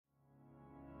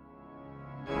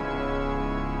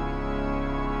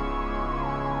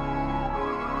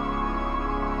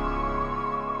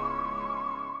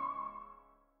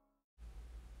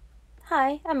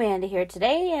Hi, Amanda here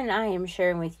today, and I am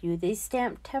sharing with you the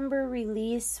STAMP-tember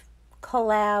release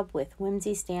collab with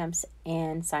Whimsy Stamps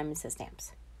and Simone Says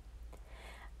Stamps.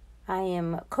 I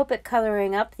am Copic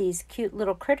coloring up these cute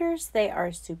little critters. They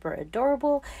are super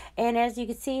adorable, and as you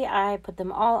can see, I put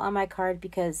them all on my card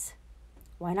because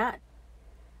why not?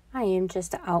 I am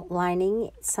just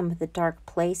outlining some of the dark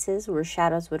places where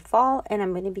shadows would fall, and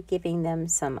I'm going to be giving them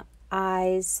some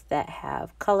eyes that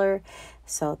have color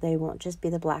so they won't just be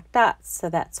the black dots. So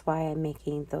that's why I'm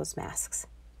making those masks.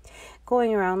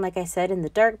 Going around, like I said, in the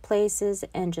dark places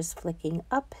and just flicking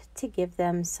up to give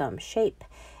them some shape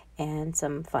and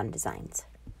some fun designs.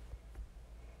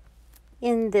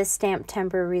 In this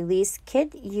STAMP-tember release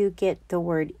kit, you get the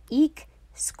word eek,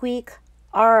 squeak,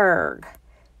 arg.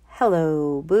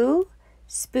 Hello, boo,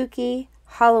 spooky,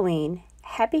 Halloween,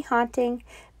 happy haunting,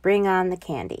 bring on the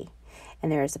candy.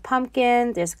 And there's a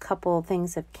pumpkin, there's a couple of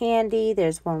things of candy,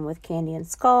 there's one with candy and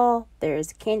skull,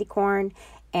 there's candy corn,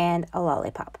 and a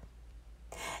lollipop.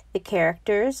 The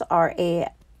characters are a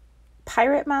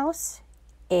pirate mouse,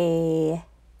 a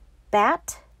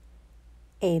bat,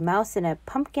 a mouse in a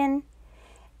pumpkin,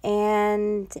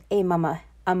 and a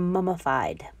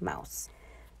mummified mouse.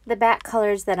 The bat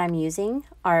colors that I'm using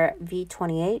are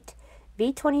V28,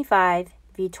 V25,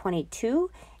 V22,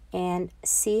 and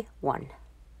C1.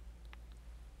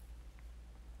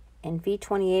 And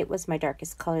V28 was my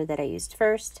darkest color that I used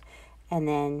first, and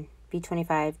then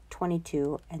V25,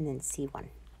 22, and then C1.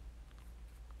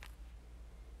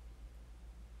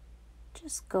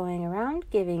 Just going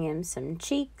around, giving him some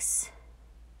cheeks.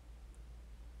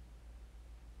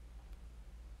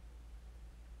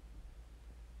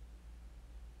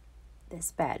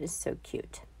 This bat is so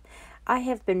cute. I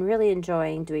have been really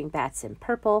enjoying doing bats in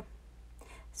purple,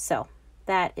 so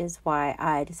that is why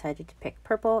I decided to pick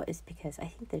purple, is because I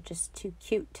think they're just too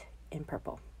cute in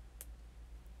purple.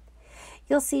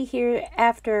 You'll see here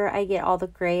after I get all the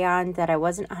gray on that I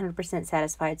wasn't 100%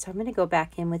 satisfied, so I'm going to go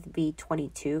back in with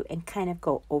V22 and kind of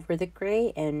go over the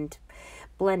gray and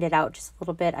blend it out just a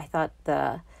little bit. I thought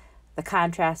the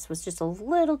contrast was just a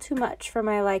little too much for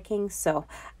my liking, so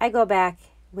I go back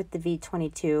with the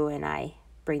V22 and I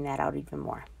bring that out even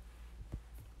more.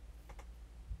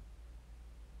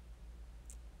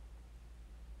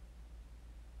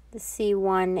 The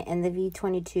C1 and the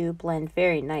V22 blend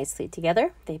very nicely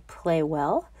together. They play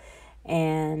well.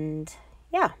 And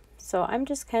yeah, so I'm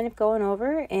just kind of going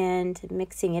over and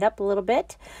mixing it up a little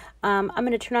bit. I'm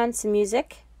going to turn on some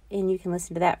music and you can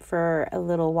listen to that for a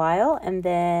little while. And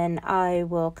then I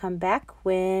will come back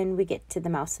when we get to the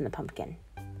mouse and the pumpkin.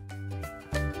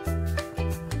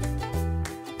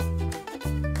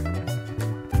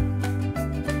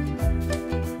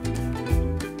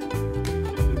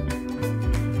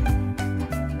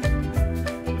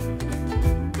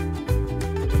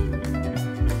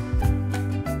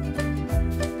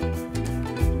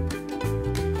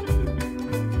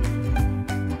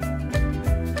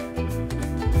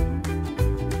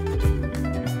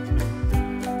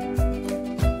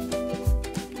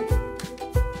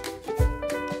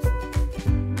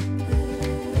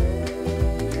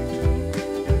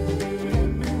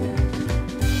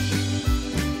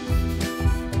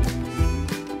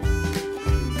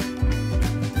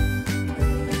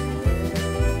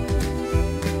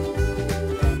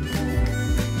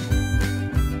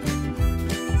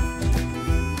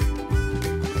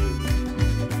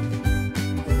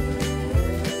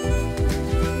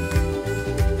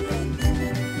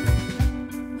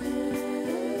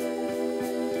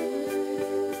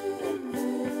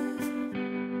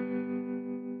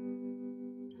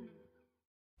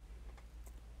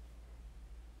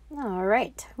 All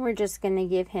right, we're just going to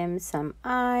give him some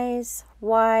eyes,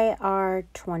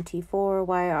 YR24,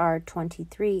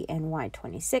 YR23, and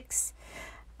Y26.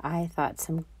 I thought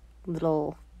some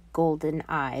little golden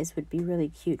eyes would be really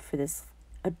cute for this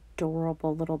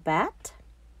adorable little bat.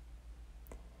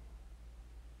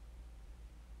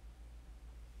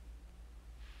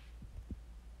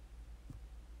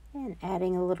 And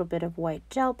adding a little bit of white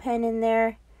gel pen in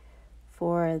there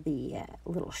for the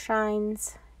little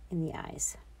shines in the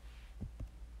eyes.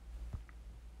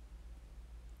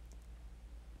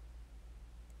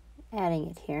 Adding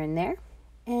it here and there.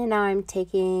 And now I'm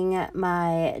taking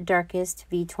my darkest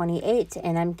V28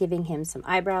 and I'm giving him some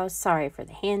eyebrows. Sorry for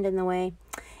the hand in the way.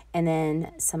 And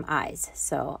then some eyes.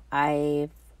 So I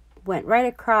went right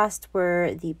across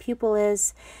where the pupil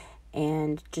is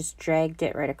and just dragged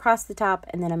it right across the top.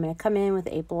 And then I'm going to come in with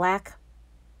a black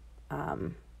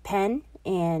pen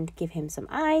and give him some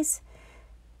eyes.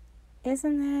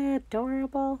 Isn't that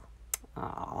adorable?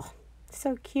 Oh,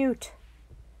 so cute.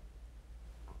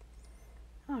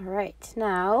 All right,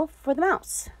 now for the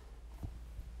mouse.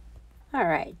 All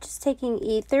right, just taking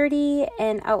E30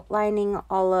 and outlining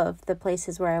all of the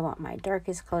places where I want my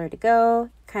darkest color to go.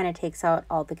 Kind of takes out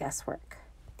all the guesswork.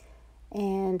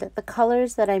 And the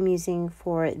colors that I'm using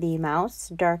for the mouse,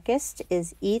 darkest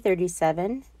is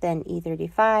E37, then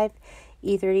E35,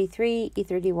 E33,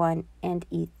 E31, and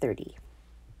E30.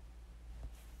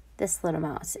 This little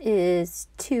mouse is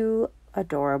too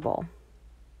adorable.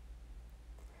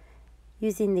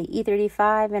 Using the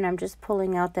E35, and I'm just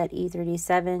pulling out that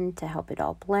E37 to help it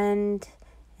all blend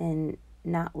and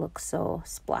not look so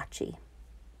splotchy.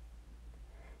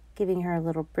 Giving her a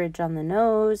little bridge on the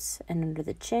nose and under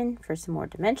the chin for some more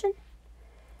dimension.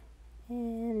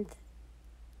 And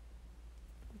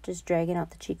just dragging out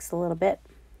the cheeks a little bit.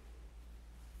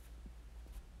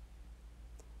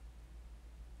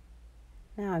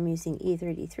 Now I'm using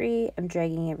E33. I'm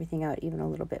dragging everything out even a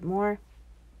little bit more.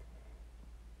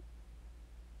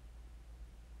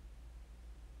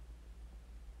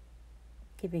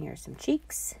 Giving her some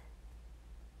cheeks.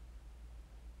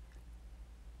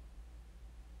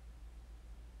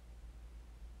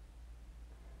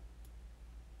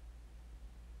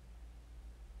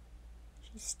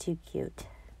 She's too cute.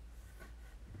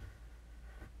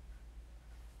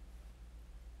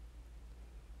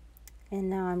 And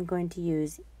now I'm going to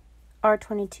use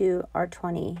R22,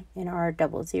 R20, and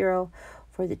R00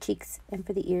 for the cheeks and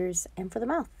for the ears and for the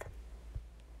mouth.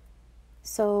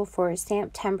 So for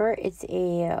STAMP-tember, it's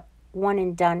a one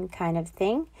and done kind of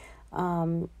thing.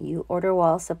 You order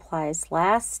while supplies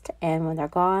last, and when they're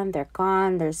gone, they're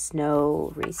gone. There's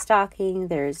no restocking.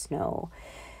 There's no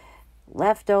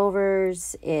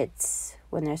leftovers. It's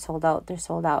when they're sold out, they're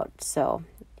sold out. So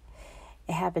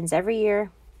it happens every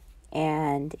year.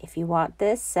 And if you want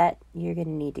this set, you're going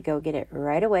to need to go get it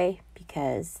right away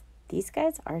because these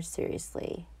guys are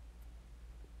seriously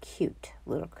cute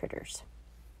little critters.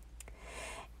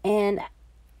 And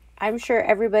I'm sure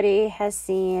everybody has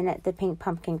seen the pink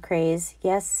pumpkin craze.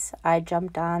 Yes, I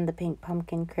jumped on the pink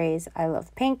pumpkin craze. I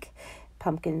love pink.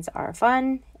 Pumpkins are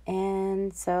fun,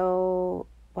 and so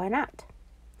why not?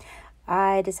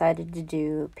 I decided to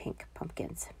do pink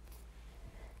pumpkins.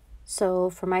 So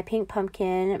for my pink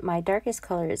pumpkin, my darkest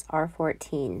color is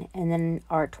R14, and then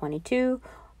R22,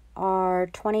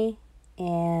 R20,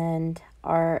 and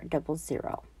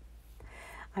R00.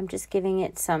 I'm just giving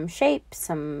it some shape,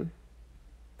 some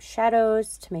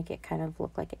shadows to make it kind of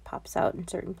look like it pops out in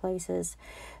certain places.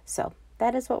 So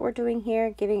that is what we're doing here,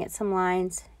 giving it some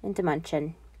lines and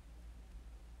dimension.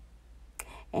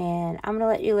 And I'm going to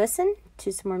let you listen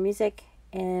to some more music,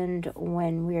 and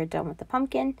when we are done with the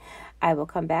pumpkin, I will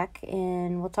come back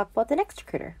and we'll talk about the next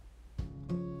critter.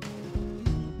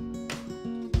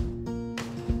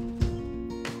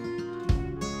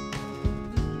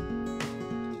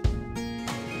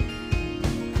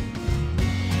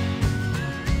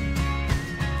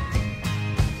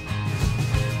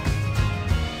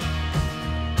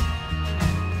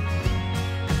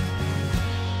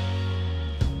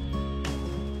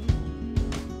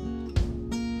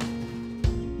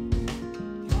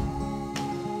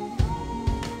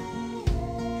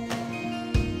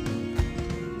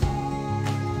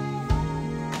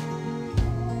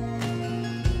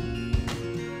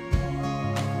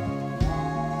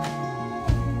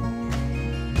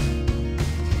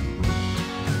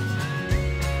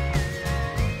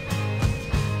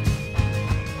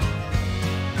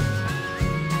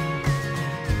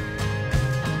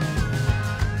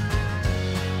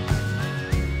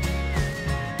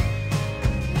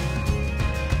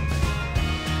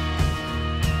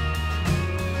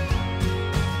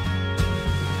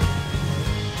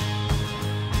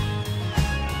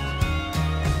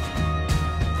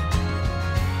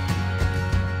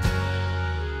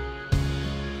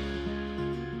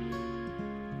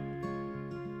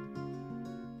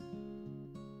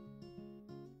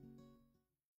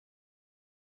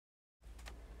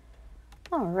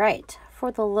 All right, for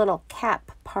the little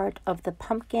cap part of the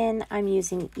pumpkin, I'm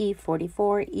using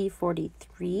E44,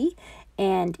 E43,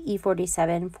 and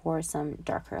E47 for some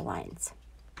darker lines.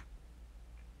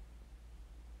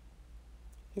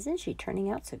 Isn't she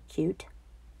turning out so cute?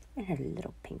 And her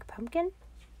little pink pumpkin.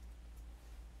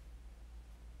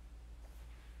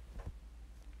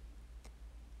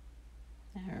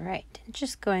 All right,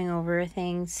 just going over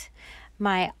things.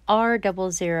 My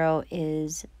R00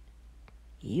 is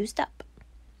used up.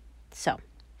 So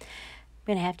I'm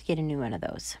going to have to get a new one of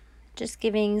those. Just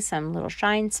giving some little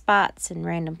shine spots in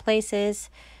random places.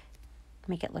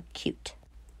 Make it look cute.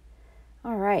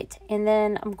 All right, and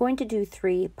then I'm going to do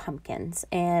 3 pumpkins,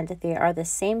 and they are the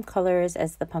same colors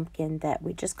as the pumpkin that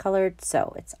we just colored.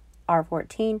 So it's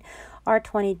R14,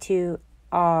 R22,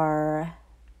 R20,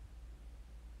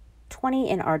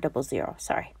 and R00.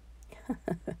 Sorry.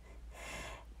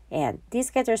 And these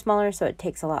guys are smaller, so it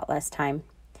takes a lot less time.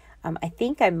 I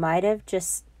think I might have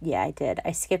just, yeah, I did.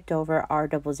 I skipped over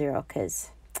R00 because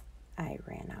I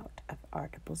ran out of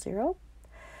R00.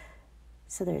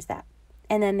 So there's that.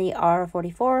 And then the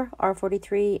R44,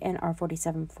 R43, and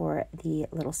R47 for the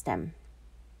little stem.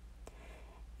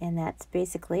 And that's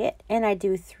basically it. And I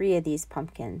do 3 of these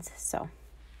pumpkins, so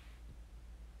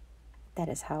that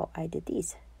is how I did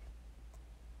these.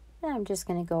 Now I'm just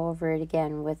going to go over it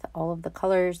again with all of the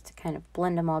colors to kind of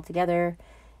blend them all together,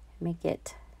 make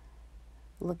it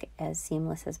look as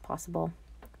seamless as possible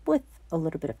with a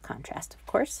little bit of contrast, of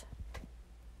course.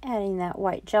 Adding that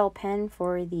white gel pen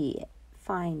for the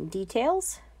fine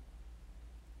details.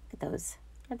 Look at those.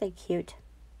 Aren't they cute?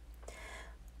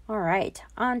 All right,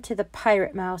 on to the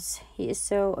pirate mouse. He is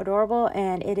so adorable,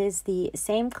 and it is the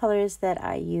same colors that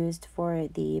I used for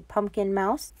the pumpkin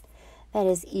mouse. That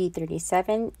is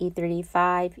E37,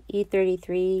 E35,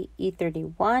 E33,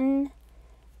 E31,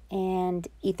 and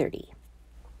E30.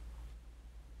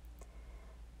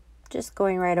 Just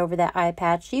going right over that eye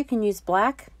patch. You can use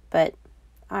black, but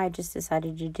I just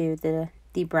decided to do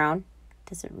the brown.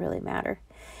 Doesn't really matter.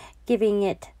 Giving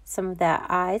it some of that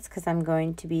eyes because I'm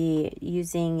going to be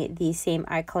using the same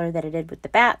eye color that I did with the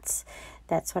bats.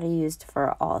 That's what I used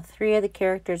for all 3 of the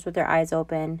characters with their eyes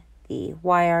open. The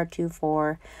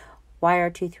YR24,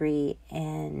 YR23,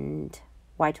 and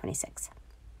Y26.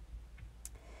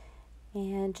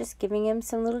 And just giving him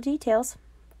some little details.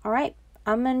 All right,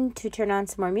 I'm going to turn on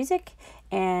some more music,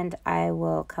 and I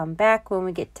will come back when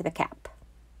we get to the cap.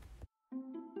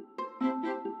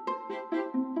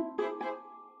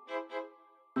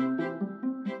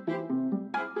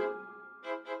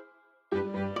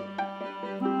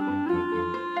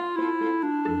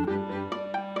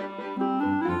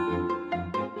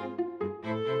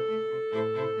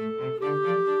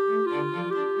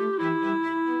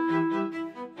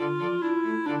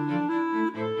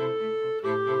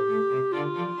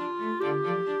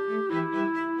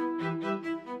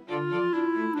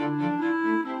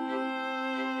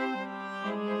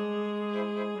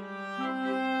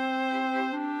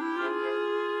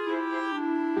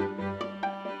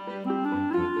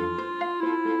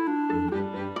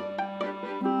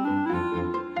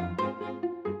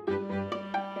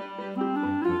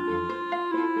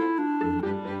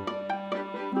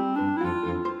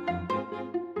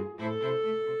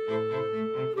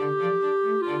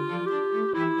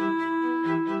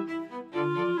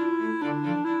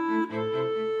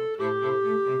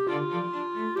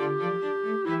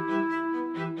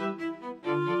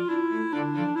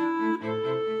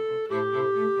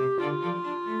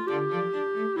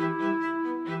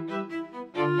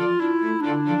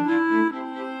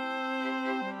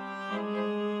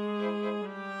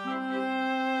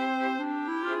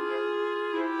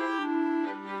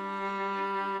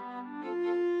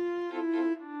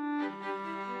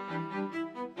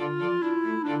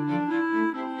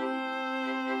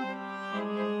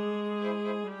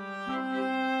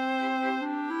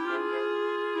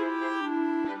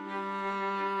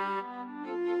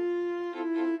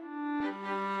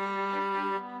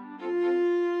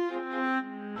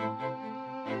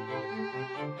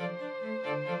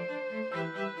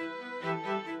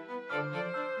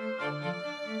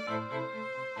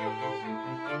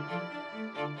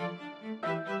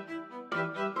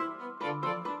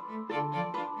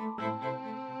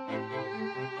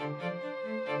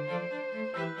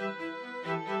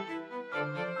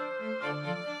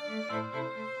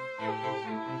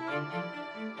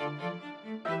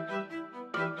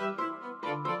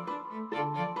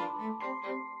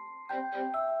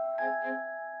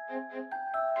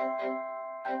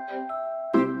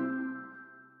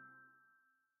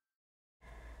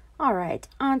 All right,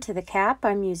 on to the cap.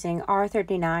 I'm using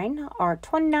R39,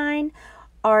 R29,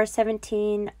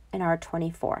 R17, and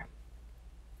R24.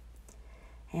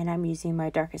 And I'm using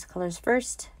my darkest colors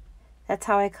first. That's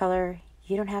how I color.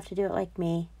 You don't have to do it like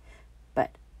me, but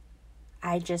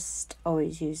I just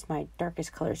always use my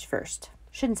darkest colors first.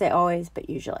 Shouldn't say always,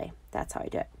 but usually. That's how I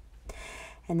do it.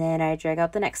 And then I drag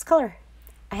out the next color.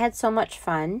 I had so much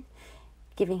fun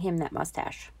giving him that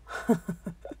mustache.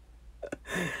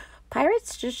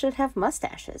 Pirates just should have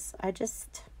mustaches. I don't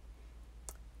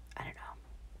know.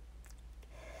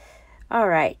 All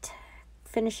right,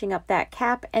 finishing up that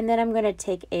cap, and then I'm going to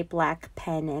take a black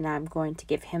pen and I'm going to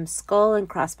give him skull and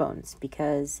crossbones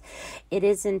because it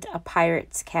isn't a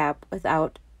pirate's cap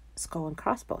without skull and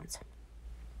crossbones.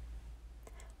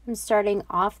 I'm starting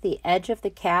off the edge of the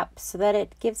cap so that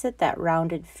it gives it that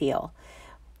rounded feel.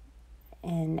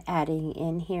 and adding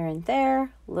in here and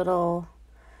there little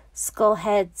skull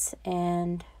heads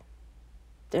and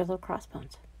their little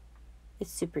crossbones.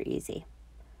 It's super easy.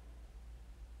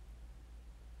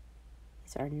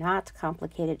 These are not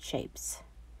complicated shapes.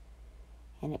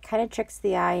 And it kind of tricks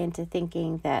the eye into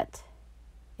thinking that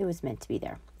it was meant to be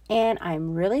there. And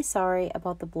I'm really sorry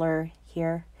about the blur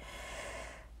here.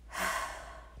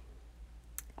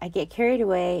 I get carried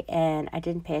away and I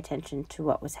didn't pay attention to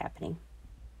what was happening.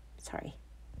 Sorry.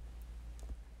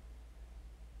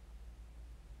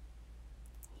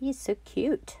 He's so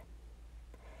cute.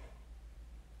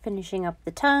 Finishing up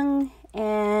the tongue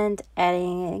and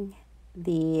adding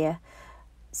the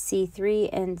C3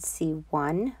 and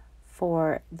C1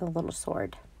 for the little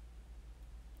sword.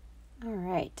 All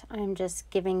right, I'm just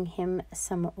giving him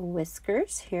some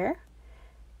whiskers here.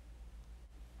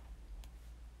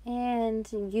 And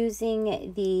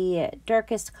using the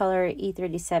darkest color,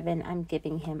 E37, I'm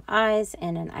giving him eyes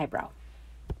and an eyebrow.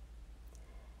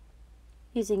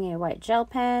 Using a white gel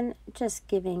pen, just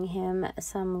giving him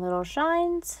some little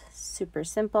shines, super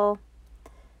simple.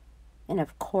 And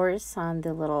of course, on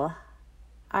the little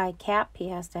eye cap, he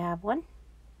has to have one.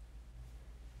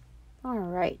 All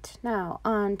right, now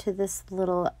on to this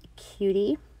little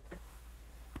cutie.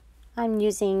 I'm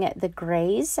using the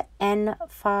grays,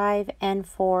 N5,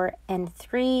 N4,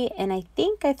 N3, and I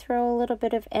think I throw a little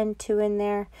bit of N2 in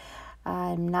there.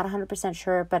 I'm not 100%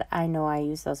 sure, but I know I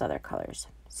use those other colors.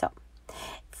 So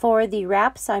for the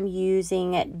wraps, I'm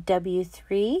using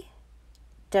W3,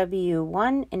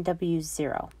 W1, and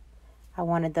W0. I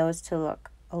wanted those to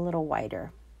look a little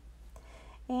wider.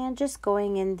 And just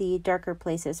going in the darker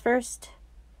places first,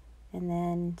 and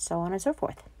then so on and so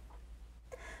forth.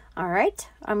 All right,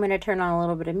 I'm going to turn on a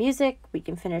little bit of music. We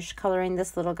can finish coloring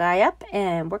this little guy up,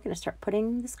 and we're going to start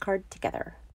putting this card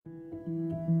together.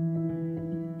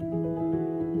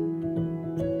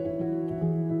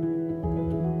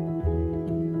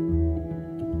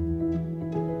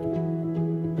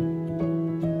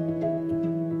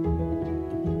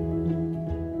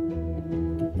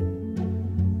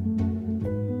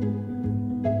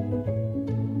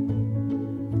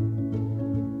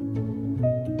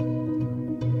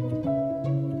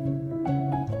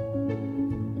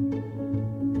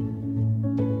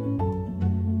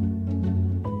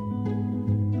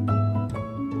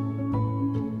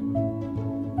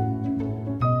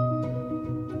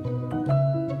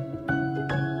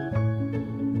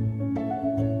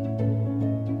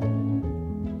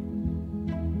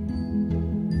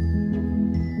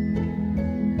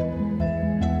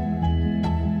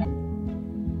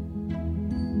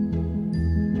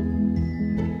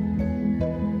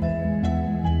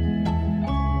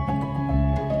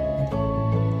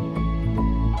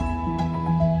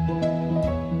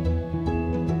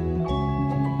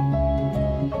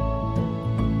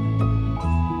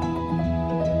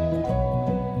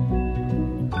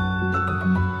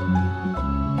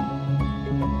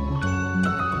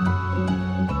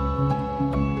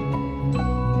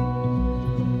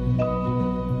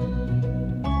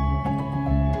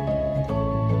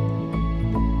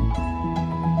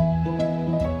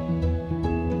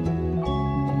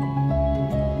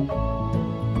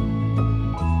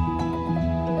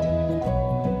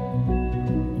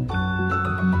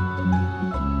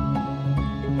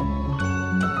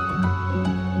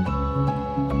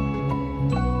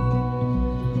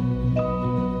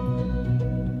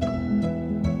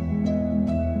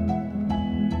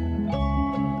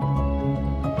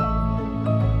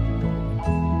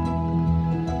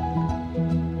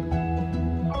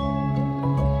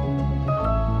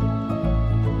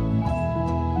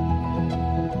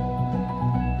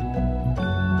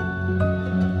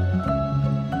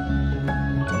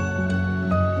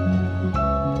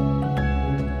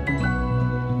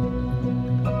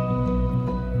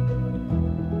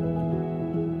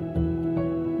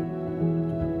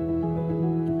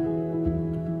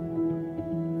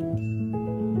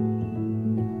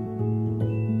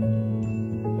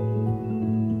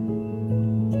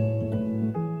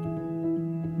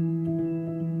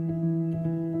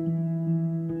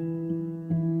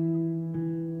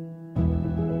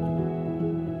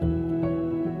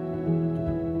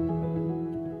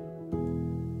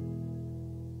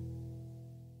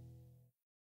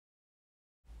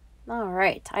 All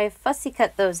right, I fussy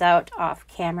cut those out off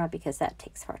camera because that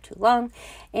takes far too long.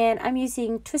 And I'm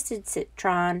using Twisted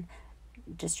Citron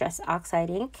Distress Oxide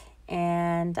ink.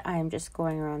 And I'm just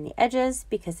going around the edges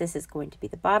because this is going to be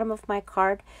the bottom of my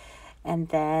card. And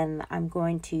then I'm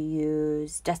going to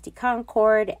use Dusty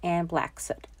Concord and Black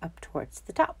Soot up towards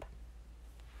the top.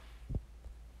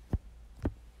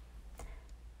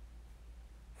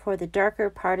 For the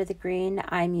darker part of the green,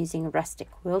 I'm using Rustic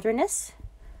Wilderness.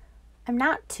 I'm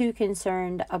not too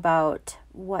concerned about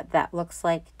what that looks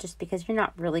like, just because you're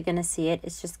not really going to see it.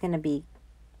 It's just going to be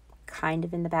kind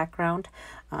of in the background,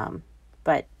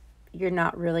 but you're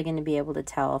not really going to be able to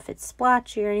tell if it's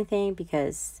splotchy or anything,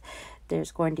 because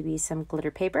there's going to be some glitter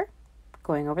paper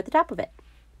going over the top of it.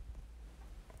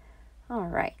 All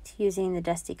right, using the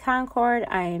Dusty Concord,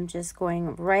 I am just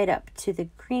going right up to the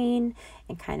green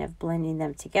and kind of blending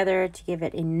them together to give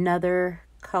it another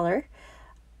color.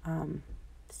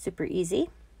 Super easy.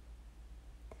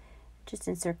 Just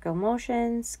in circle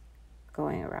motions,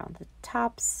 going around the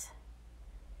tops.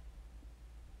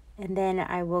 And then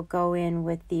I will go in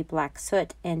with the black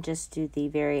soot and just do the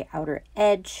very outer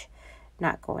edge,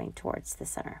 not going towards the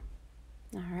center.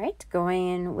 All right, going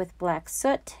in with black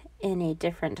soot in a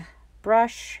different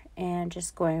brush and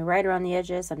just going right around the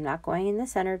edges. I'm not going in the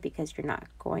center because you're not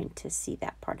going to see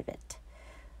that part of it.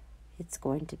 It's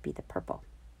going to be the purple.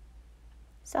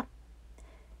 So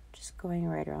just going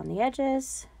right around the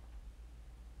edges.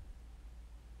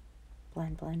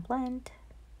 Blend, blend, blend.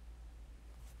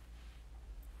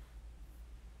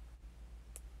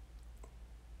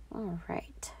 All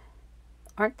right.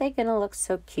 Aren't they going to look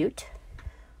so cute?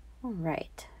 All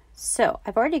right. So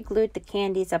I've already glued the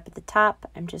candies up at the top.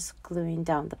 I'm just gluing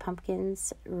down the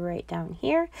pumpkins right down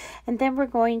here. And then we're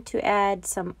going to add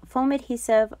some foam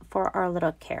adhesive for our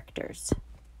little characters.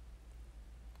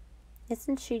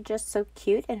 Isn't she just so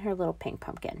cute in her little pink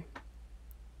pumpkin?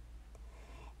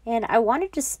 And I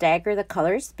wanted to stagger the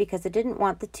colors because I didn't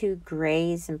want the two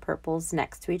grays and purples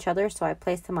next to each other. So I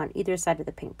placed them on either side of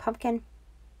the pink pumpkin,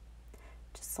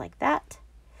 just like that.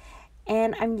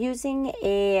 And I'm using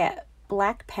a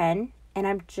black pen and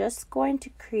I'm just going to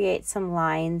create some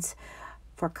lines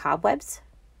for cobwebs.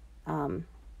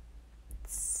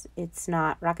 It's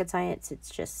not rocket science, it's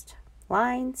just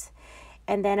lines.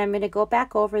 And then I'm going to go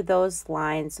back over those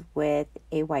lines with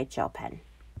a white gel pen.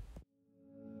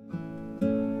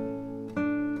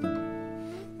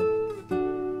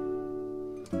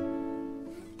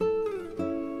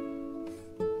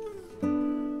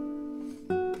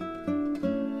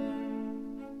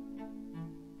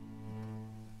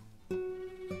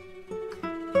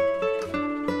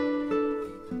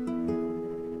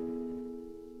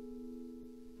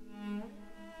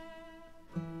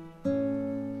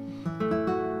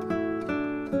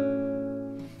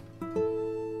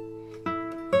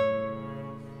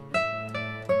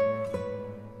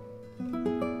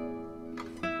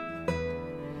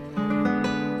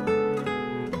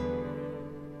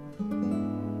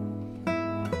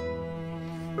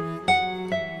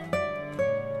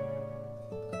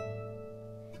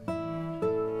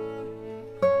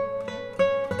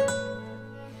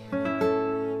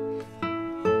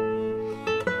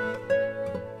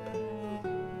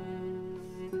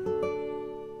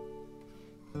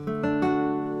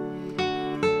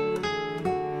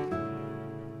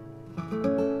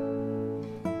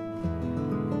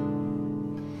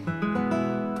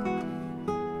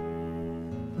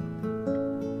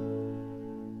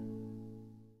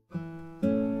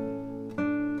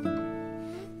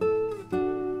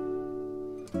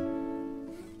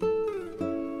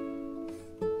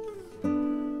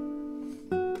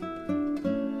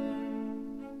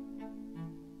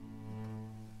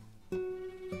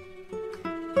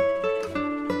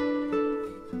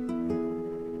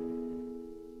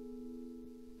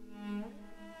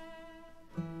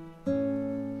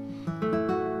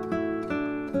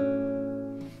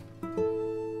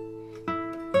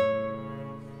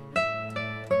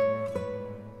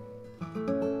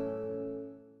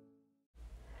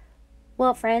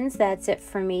 Well, friends, that's it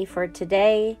for me for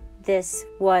today. This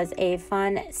was a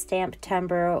fun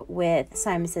STAMP-tember with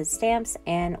Simone Says Stamps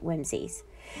and Whimsies.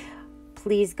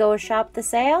 Please go shop the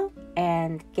sale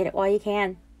and get it while you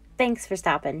can. Thanks for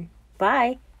stopping.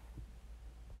 Bye.